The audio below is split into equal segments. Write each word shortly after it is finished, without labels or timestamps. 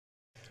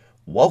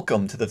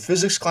Welcome to the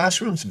Physics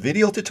Classroom's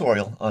video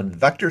tutorial on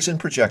vectors and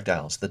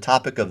projectiles. The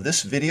topic of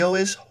this video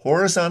is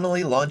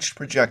horizontally launched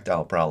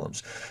projectile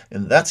problems.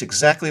 And that's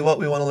exactly what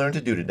we want to learn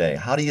to do today.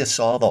 How do you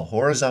solve a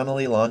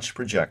horizontally launched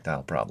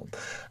projectile problem?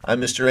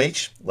 I'm Mr.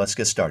 H. Let's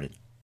get started.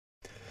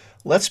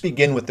 Let's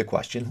begin with the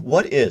question,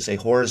 what is a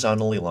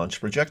horizontally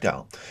launched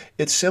projectile?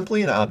 It's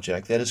simply an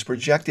object that is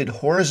projected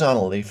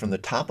horizontally from the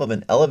top of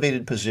an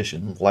elevated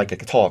position, like a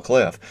tall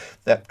cliff,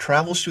 that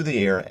travels through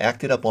the air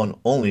acted upon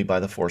only by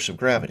the force of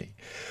gravity.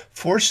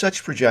 For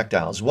such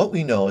projectiles, what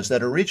we know is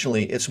that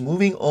originally it's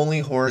moving only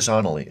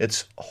horizontally.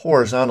 It's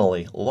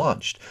horizontally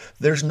launched.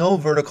 There's no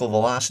vertical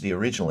velocity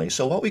originally,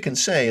 so what we can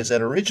say is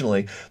that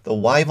originally the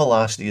y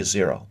velocity is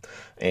 0.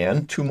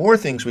 And two more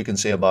things we can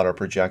say about our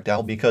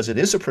projectile. Because it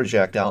is a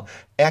projectile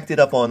acted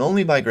upon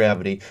only by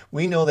gravity,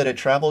 we know that it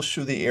travels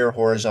through the air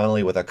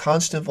horizontally with a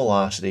constant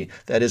velocity,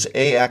 that is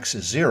ax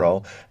is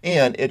 0,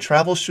 and it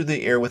travels through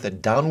the air with a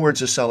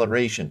downwards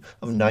acceleration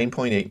of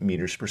 9.8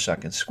 meters per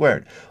second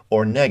squared,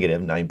 or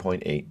negative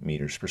 9.8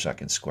 meters per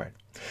second squared.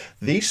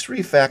 These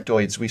three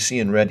factoids we see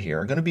in red here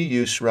are going to be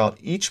used throughout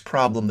each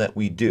problem that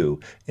we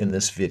do in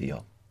this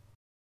video.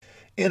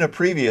 In a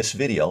previous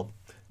video,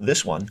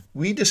 this one,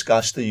 we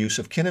discussed the use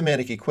of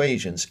kinematic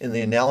equations in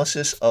the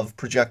analysis of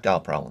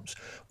projectile problems.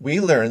 We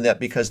learned that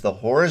because the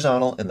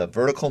horizontal and the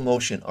vertical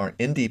motion are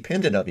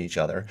independent of each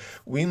other,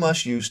 we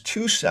must use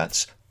two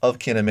sets of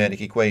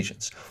kinematic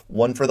equations,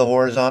 one for the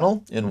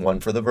horizontal and one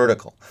for the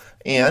vertical.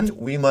 And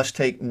we must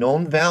take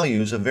known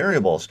values of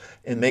variables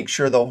and make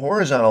sure the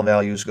horizontal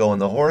values go in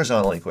the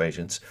horizontal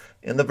equations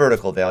and the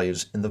vertical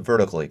values in the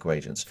vertical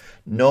equations.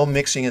 No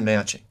mixing and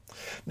matching.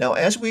 Now,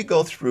 as we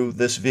go through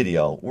this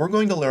video, we're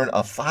going to learn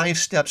a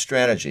 5-step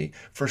strategy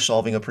for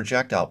solving a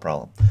projectile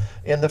problem.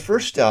 And the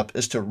first step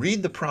is to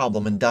read the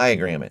problem and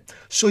diagram it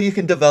so you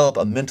can develop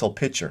a mental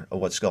picture of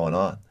what's going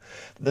on.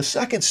 The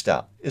second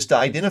step is to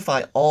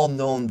identify all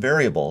known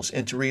variables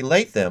and to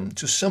relate them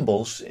to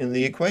symbols in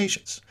the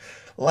equations.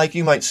 Like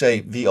you might say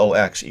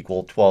Vox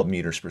equal 12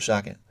 meters per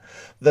second.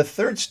 The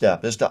third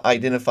step is to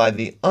identify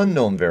the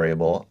unknown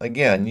variable.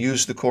 Again,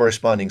 use the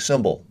corresponding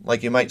symbol,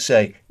 like you might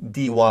say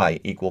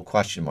dy equal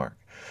question mark.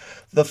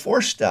 The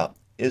fourth step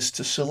is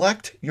to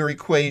select your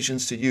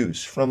equations to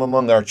use from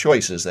among our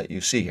choices that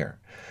you see here.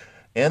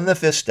 And the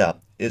fifth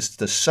step is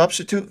to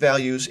substitute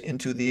values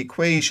into the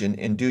equation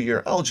and do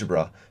your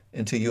algebra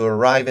until you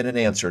arrive at an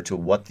answer to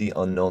what the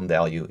unknown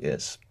value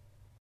is.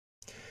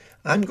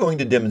 I'm going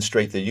to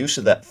demonstrate the use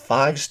of that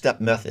 5-step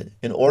method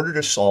in order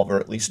to solve or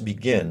at least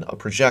begin a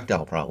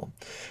projectile problem.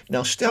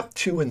 Now, step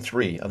 2 and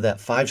 3 of that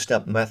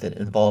 5-step method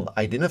involve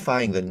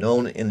identifying the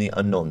known and the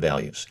unknown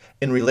values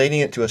and relating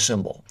it to a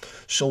symbol.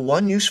 So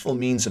one useful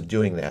means of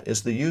doing that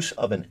is the use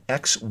of an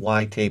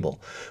XY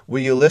table,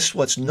 where you list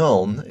what's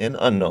known and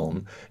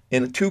unknown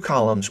in 2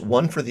 columns,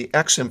 one for the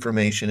X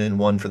information and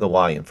one for the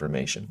Y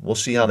information. We'll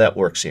see how that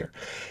works here.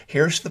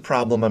 Here's the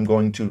problem I'm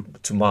going to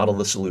model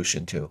the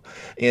solution to.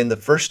 And the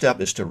first step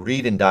is to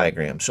read and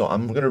diagram. So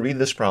I'm going to read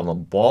this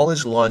problem. Ball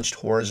is launched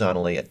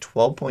horizontally at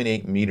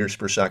 12.8 meters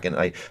per second.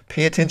 I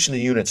pay attention to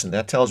units, and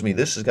that tells me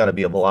this has got to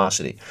be a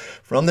velocity.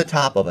 From the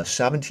top of a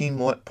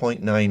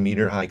 17.9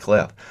 meter high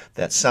cliff.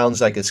 That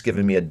sounds like it's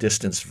giving me a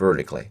distance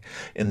vertically.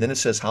 And then it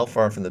says how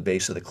far from the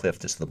base of the cliff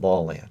does the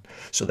ball land.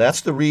 So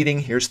that's the reading.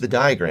 Here's the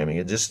diagram.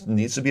 It just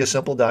needs to be a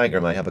simple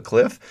diagram. I have a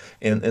cliff,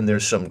 and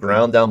there's some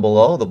ground down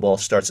below. The ball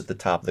starts at the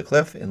top of the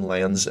cliff and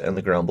lands on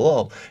the ground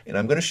below. And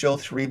I'm going to show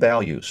 3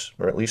 values,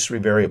 or at least 3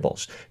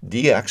 variables.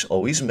 dx,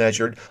 always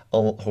measured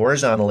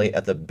horizontally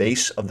at the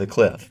base of the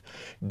cliff.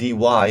 dy,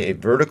 a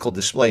vertical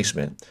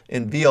displacement.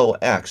 And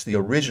vox, the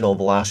original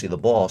velocity of the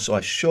ball. So I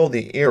show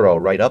the arrow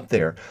right up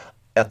there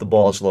at the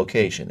ball's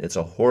location. It's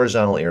a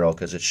horizontal arrow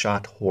because it's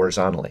shot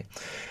horizontally.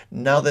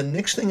 Now the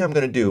next thing I'm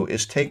going to do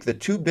is take the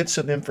 2 bits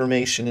of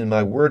information in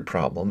my word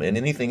problem and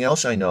anything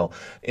else I know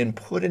and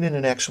put it in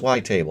an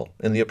XY table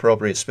in the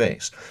appropriate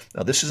space.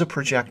 Now this is a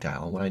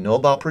projectile. What I know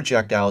about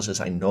projectiles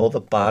is I know the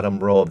bottom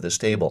row of this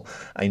table.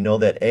 I know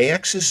that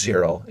AX is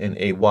 0 and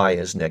AY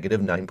is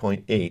negative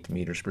 9.8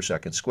 meters per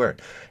second squared.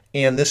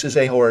 And this is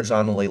a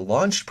horizontally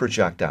launched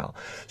projectile.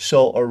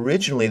 So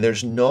originally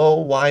there's no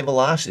y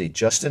velocity,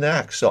 just an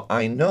x. So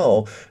I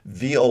know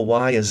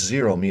VOY is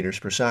 0 meters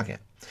per second.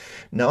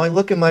 Now I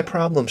look at my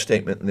problem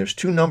statement, and there's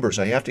 2 numbers.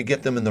 I have to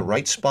get them in the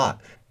right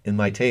spot in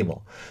my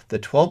table. The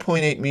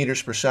 12.8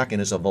 meters per second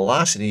is a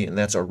velocity, and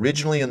that's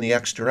originally in the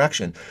x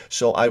direction.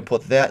 So I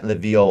put that in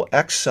the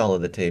VOX cell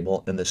of the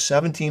table, and the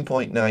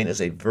 17.9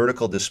 is a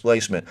vertical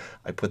displacement.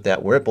 I put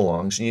that where it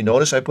belongs. And you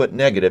notice I put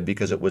negative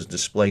because it was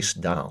displaced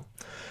down.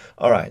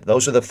 All right,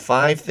 those are the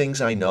 5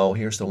 things I know.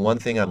 Here's the one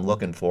thing I'm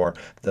looking for,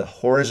 the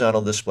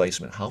horizontal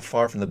displacement. How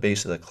far from the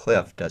base of the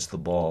cliff does the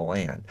ball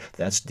land?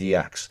 That's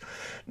dx.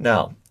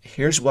 Now,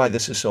 here's why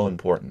this is so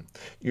important.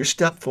 Your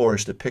step 4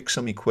 is to pick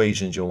some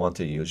equations you'll want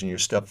to use, and your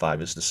step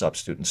 5 is to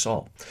substitute and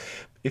solve.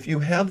 If you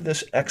have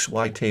this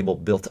XY table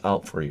built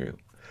out for you,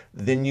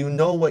 then you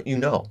know what you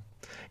know,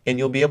 and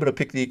you'll be able to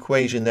pick the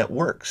equation that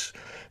works.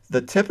 The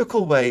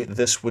typical way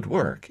this would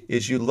work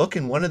is you look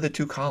in one of the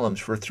two columns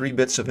for 3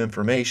 bits of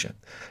information.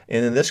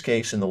 And in this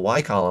case, in the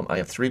y column, I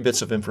have 3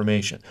 bits of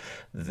information.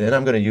 Then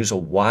I'm going to use a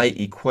y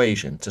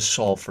equation to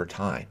solve for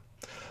time.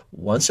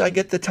 Once I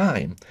get the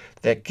time,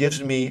 that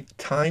gives me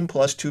time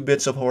plus 2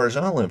 bits of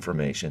horizontal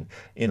information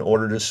in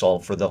order to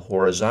solve for the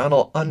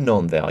horizontal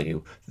unknown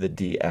value, the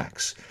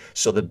dx.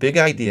 So the big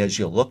idea is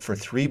you'll look for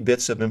 3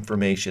 bits of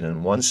information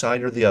on one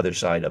side or the other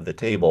side of the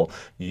table,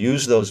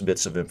 use those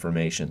bits of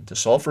information to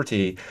solve for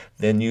t,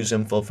 then use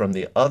info from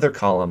the other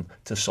column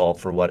to solve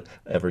for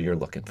whatever you're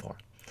looking for.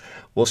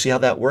 We'll see how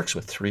that works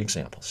with 3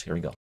 examples. Here we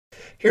go.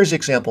 Here's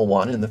example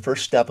 1, and the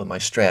first step of my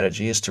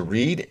strategy is to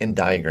read and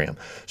diagram.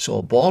 So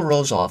a ball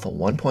rolls off a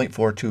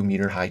 1.42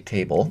 meter high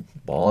table.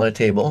 Ball on a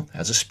table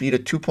has a speed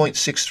of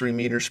 2.63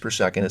 meters per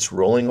second. It's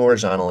rolling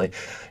horizontally,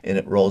 and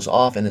it rolls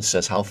off, and it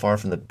says how far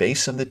from the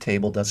base of the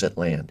table does it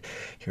land.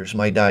 Here's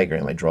my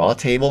diagram. I draw a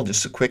table,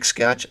 just a quick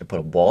sketch. I put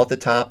a ball at the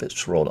top.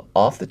 It's rolled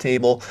off the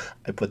table.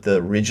 I put the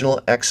original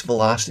x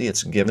velocity.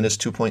 It's given as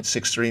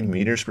 2.63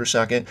 meters per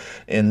second,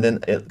 and then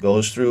it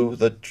goes through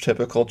the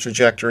typical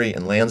trajectory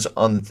and lands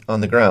on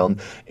the ground,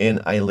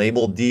 and I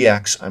label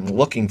dx. I'm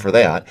looking for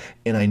that,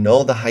 and I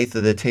know the height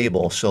of the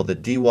table, so the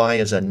dy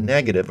is a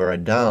negative or a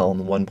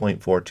down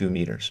 1.42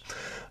 meters.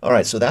 All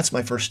right, so that's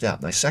my first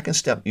step. My second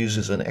step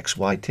uses an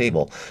XY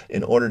table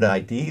in order to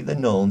ID the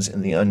knowns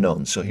and the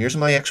unknowns. So here's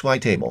my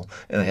XY table,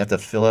 and I have to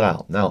fill it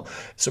out. Now,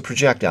 it's a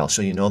projectile,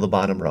 so you know the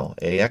bottom row.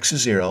 AX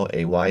is 0,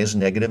 AY is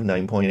negative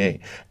 9.8.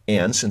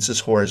 And since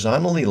it's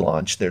horizontally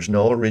launched, there's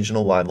no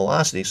original y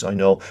velocity, so I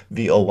know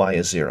VOY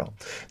is 0.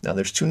 Now,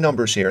 there's 2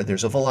 numbers here.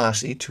 There's a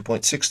velocity,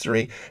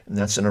 2.63, and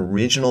that's an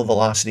original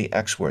velocity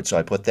x-word. So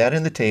I put that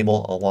in the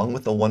table along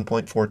with the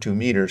 1.42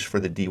 meters for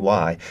the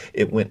dy.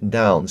 It went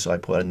down, so I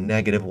put a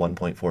negative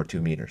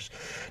 1.42 meters.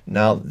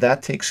 Now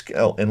that takes,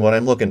 and what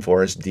I'm looking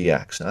for is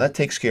dx. Now that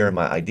takes care of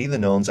my ID the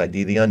knowns,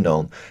 ID the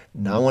unknown.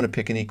 Now I want to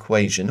pick an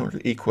equation or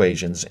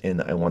equations,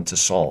 and I want to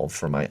solve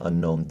for my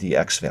unknown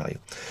dx value.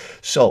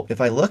 So if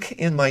I look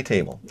in my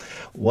table,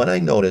 what I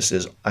notice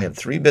is I have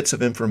 3 bits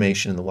of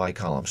information in the y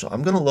column. So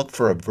I'm going to look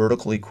for a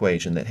vertical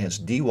equation that has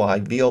dy,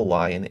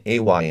 VOY, and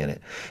AY in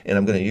it. And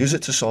I'm going to use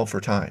it to solve for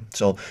time.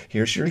 So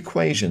here's your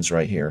equations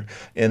right here.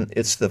 And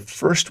it's the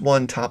first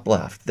one top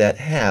left that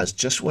has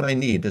just what I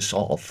need to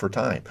solve for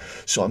time.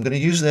 So I'm going to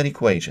use that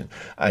equation.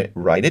 I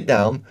write it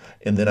down,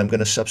 and then I'm going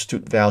to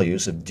substitute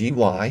values of dy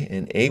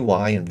and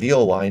AY and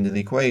VOY into the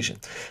equation.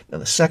 Now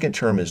the second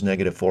term is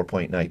negative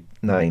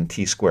 4.99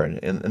 t squared,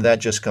 and that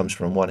just comes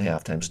from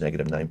 1/2 times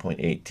negative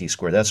 9.8 t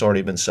squared. That's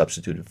already been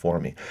substituted for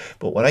me.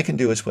 But what I can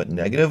do is put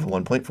negative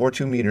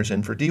 1.42 meters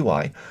in for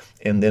dy,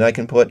 and then I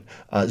can put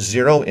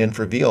 0 in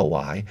for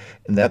VOY,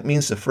 and that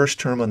means the first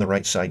term on the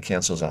right side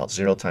cancels out.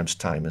 0 times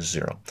time is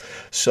 0.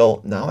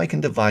 So now I can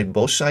divide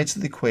both sides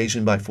of the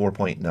equation by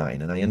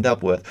 4.9, and I end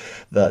up with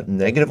the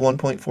negative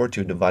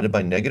 1.42 divided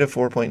by negative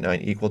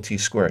 4.9 equal t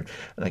squared.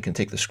 And I can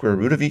take the square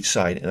root of each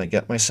side, and I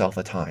get myself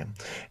a time.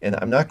 And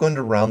I'm not going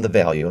to round the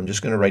value. I'm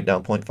just going to write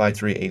down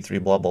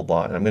 0.5383 blah blah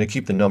blah, and I'm going to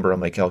keep the number on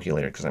my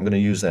calculator because I'm going to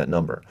use that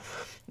number.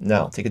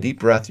 Now take a deep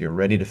breath. You're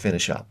ready to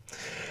finish up.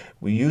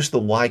 We use the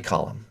y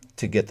column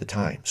to get the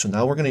time. So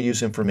now we're going to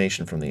use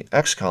information from the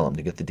x column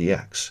to get the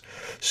dx.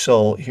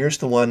 So here's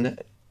the one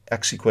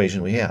x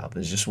equation we have.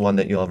 There's just one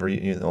that you'll ever,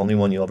 the only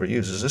one you'll ever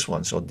use is this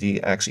one. So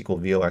dx equal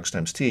vox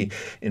times t,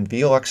 and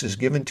vox is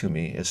given to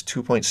me as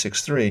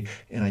 2.63,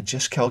 and I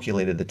just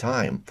calculated the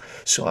time.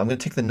 So I'm going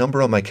to take the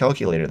number on my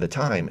calculator, the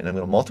time, and I'm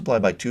going to multiply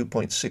by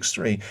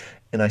 2.63,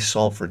 and I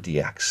solve for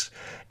dx.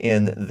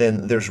 And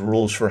then there's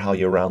rules for how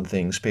you round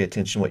things. Pay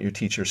attention to what your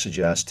teacher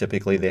suggests.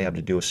 Typically they have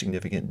to do with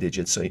significant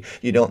digits, so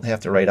you don't have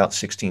to write out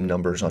 16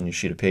 numbers on your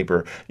sheet of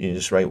paper. You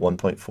just write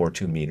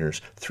 1.42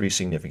 meters, 3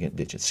 significant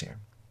digits here.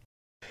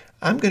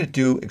 I'm going to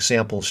do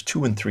examples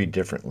 2 and 3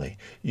 differently,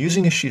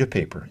 using a sheet of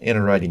paper and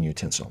a writing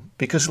utensil,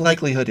 because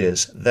likelihood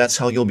is that's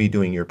how you'll be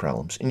doing your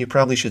problems, and you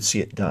probably should see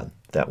it done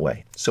that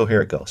way. So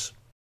here it goes.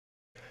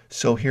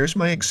 So here's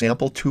my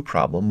example 2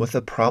 problem with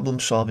a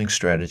problem-solving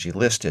strategy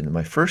listed. And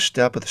my first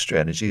step of the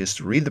strategy is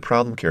to read the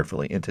problem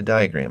carefully and to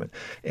diagram it.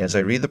 As I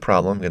read the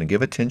problem, I'm going to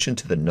give attention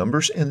to the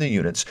numbers and the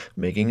units,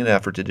 making an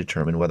effort to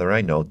determine whether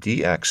I know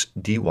dx,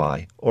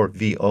 dy, or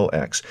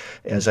vox.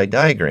 As I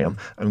diagram,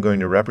 I'm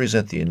going to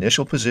represent the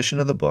initial position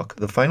of the book,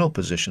 the final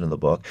position of the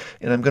book,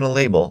 and I'm going to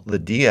label the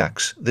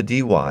dx, the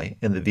dy,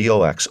 and the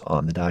vox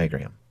on the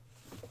diagram.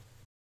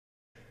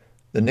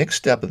 The next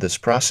step of this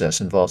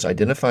process involves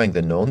identifying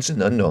the knowns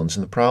and unknowns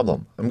in the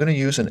problem. I'm going to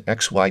use an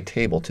XY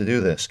table to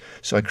do this.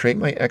 So I create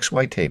my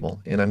XY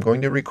table, and I'm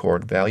going to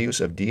record values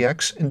of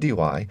dx and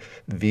dy,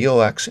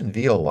 vox and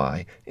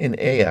voy, and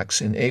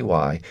ax and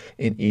ay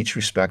in each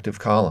respective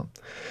column.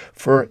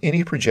 For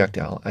any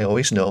projectile, I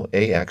always know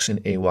ax and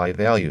ay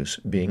values,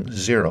 being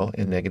 0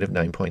 and negative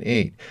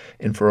 9.8.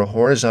 And for a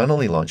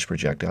horizontally launched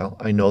projectile,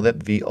 I know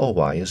that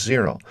voy is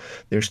 0.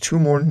 There's 2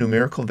 more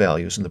numerical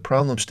values in the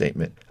problem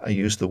statement. I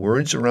use the word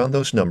words around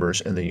those numbers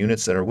and the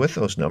units that are with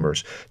those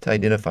numbers to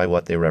identify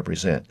what they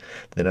represent.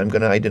 Then I'm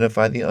going to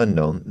identify the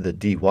unknown, the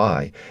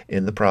dy,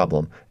 in the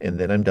problem, and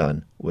then I'm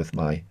done with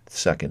my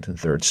second and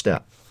third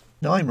step.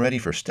 Now I'm ready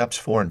for steps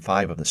 4 and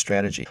 5 of the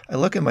strategy. I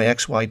look at my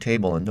XY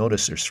table and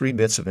notice there's 3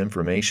 bits of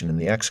information in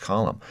the X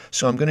column,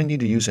 so I'm going to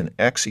need to use an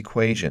X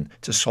equation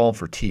to solve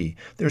for t.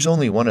 There's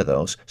only one of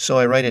those, so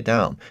I write it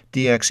down,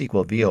 dx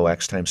equal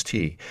Vox times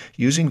t.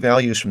 Using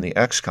values from the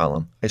X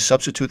column, I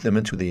substitute them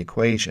into the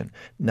equation.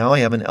 Now I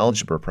have an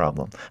algebra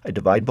problem. I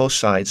divide both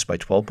sides by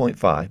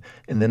 12.5,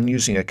 and then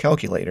using a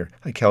calculator,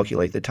 I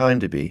calculate the time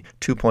to be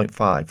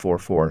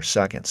 2.544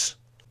 seconds.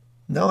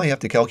 Now I have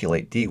to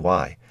calculate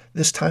dy.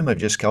 This time I've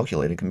just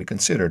calculated can be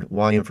considered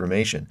y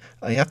information.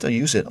 I have to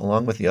use it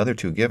along with the other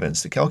 2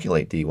 givens to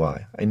calculate dy.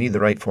 I need the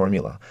right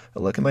formula. I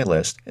look at my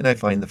list and I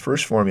find the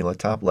first formula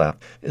top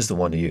left is the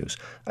one to use.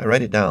 I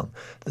write it down.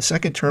 The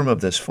second term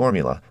of this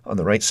formula on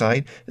the right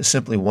side is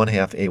simply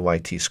 1/2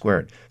 ayt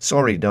squared. It's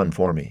already done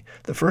for me.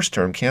 The first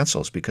term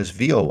cancels because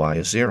Voy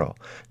is 0.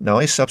 Now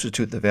I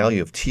substitute the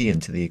value of t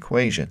into the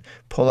equation,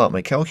 pull out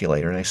my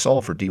calculator, and I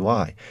solve for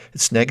dy.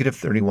 It's negative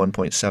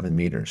 31.7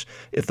 meters.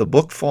 If the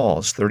book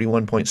falls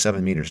 31.7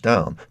 meters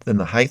down, then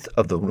the height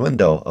of the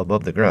window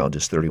above the ground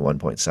is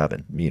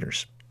 31.7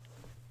 meters.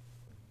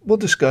 We'll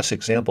discuss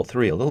example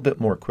 3 a little bit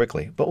more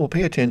quickly, but we'll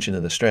pay attention to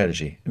the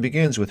strategy. It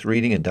begins with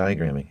reading and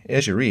diagramming.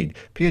 As you read,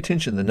 pay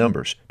attention to the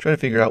numbers. Try to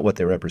figure out what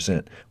they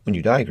represent. When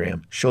you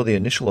diagram, show the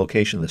initial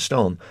location of the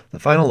stone, the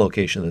final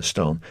location of the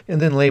stone,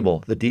 and then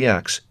label the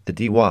dx, the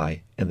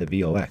dy, and the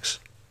Vox.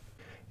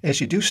 As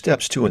you do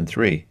steps 2 and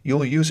 3, you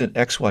will use an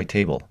XY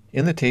table.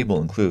 In the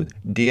table include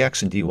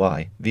dx and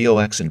dy,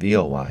 Vox and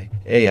Voy,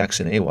 ax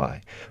and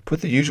ay.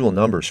 Put the usual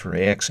numbers for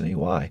ax and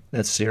ay,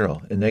 that's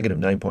 0 and negative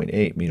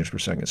 9.8 meters per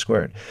second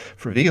squared.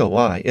 For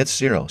Voy, it's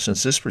 0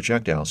 since this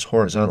projectile is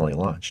horizontally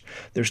launched.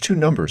 There's 2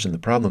 numbers in the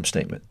problem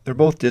statement. They're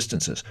both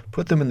distances.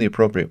 Put them in the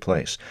appropriate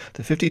place.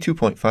 The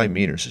 52.5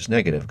 meters is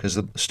negative because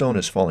the stone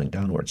is falling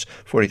downwards.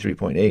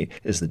 43.8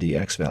 is the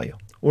dx value.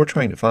 We're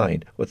trying to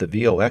find what the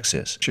Vox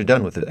is. Once you're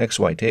done with the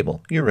XY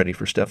table, you're ready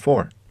for step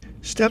 4.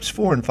 Steps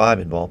 4 and 5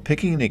 involve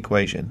picking an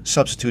equation,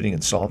 substituting,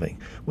 and solving.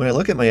 When I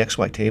look at my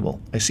XY table,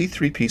 I see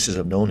 3 pieces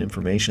of known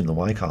information in the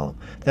Y column.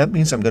 That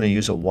means I'm going to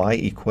use a Y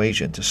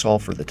equation to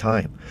solve for the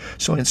time.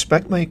 So I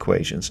inspect my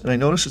equations, and I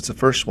notice it's the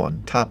first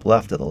one, top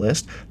left of the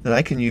list, that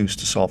I can use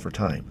to solve for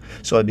time.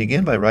 So I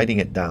begin by writing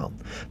it down.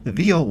 The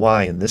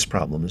Voy in this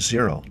problem is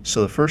 0,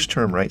 so the first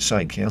term right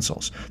side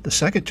cancels. The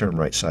second term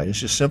right side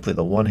is just simply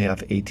the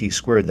 1/2 at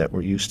squared that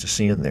we're used to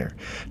seeing there.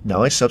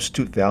 Now I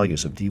substitute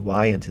values of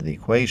dy into the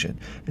equation,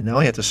 and now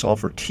I have to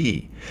solve for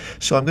t.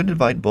 So I'm going to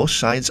divide both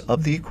sides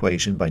of the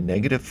equation by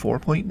negative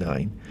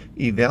 4.9,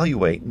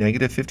 evaluate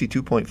negative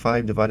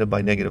 52.5 divided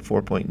by negative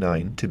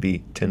 4.9 to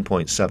be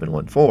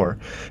 10.714,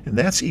 and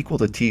that's equal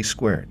to t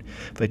squared.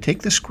 If I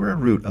take the square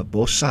root of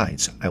both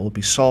sides, I will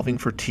be solving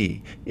for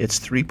t. It's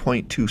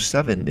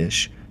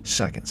 3.27-ish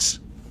seconds.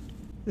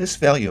 This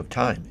value of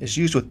time is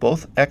used with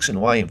both x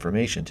and y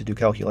information to do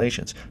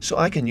calculations, so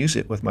I can use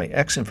it with my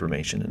x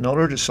information in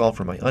order to solve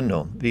for my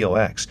unknown,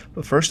 Vox,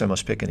 but first I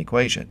must pick an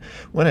equation.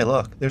 When I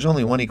look, there's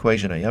only one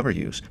equation I ever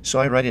use, so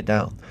I write it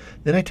down.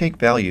 Then I take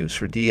values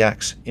for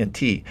dx and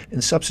t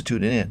and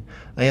substitute it in.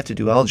 I have to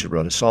do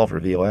algebra to solve for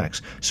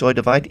Vox, so I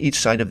divide each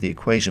side of the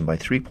equation by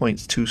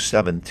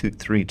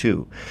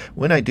 3.2732.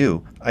 When I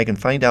do, I can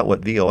find out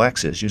what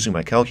Vox is using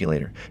my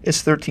calculator.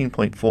 It's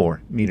 13.4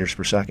 meters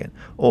per second,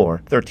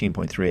 or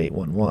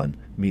 13.3811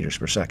 meters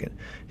per second.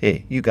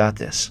 Hey, you got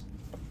this.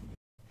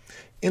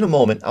 In a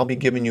moment, I'll be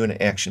giving you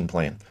an action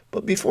plan.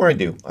 But before I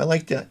do, I'd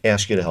like to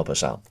ask you to help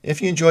us out.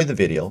 If you enjoyed the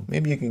video,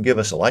 maybe you can give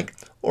us a like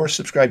or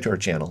subscribe to our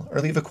channel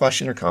or leave a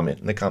question or comment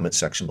in the comment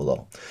section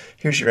below.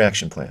 Here's your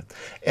action plan.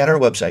 At our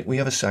website, we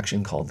have a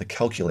section called the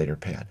Calculator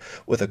Pad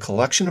with a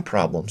collection of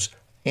problems,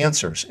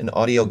 answers, and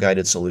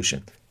audio-guided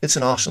solution. It's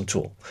an awesome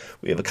tool.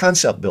 We have a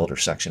concept builder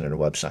section at our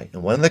website,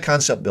 and one of the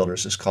concept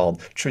builders is called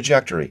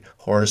Trajectory,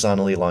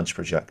 Horizontally Launched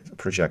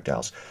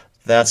Projectiles.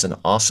 That's an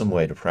awesome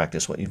way to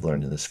practice what you've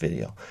learned in this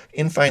video.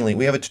 And finally,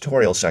 we have a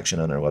tutorial section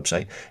on our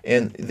website,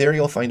 and there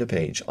you'll find a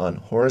page on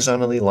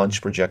horizontally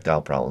launched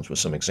projectile problems with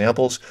some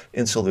examples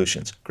and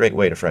solutions. Great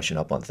way to freshen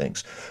up on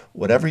things.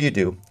 Whatever you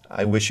do,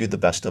 I wish you the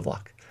best of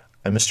luck.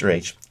 I'm Mr.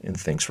 H, and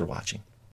thanks for watching.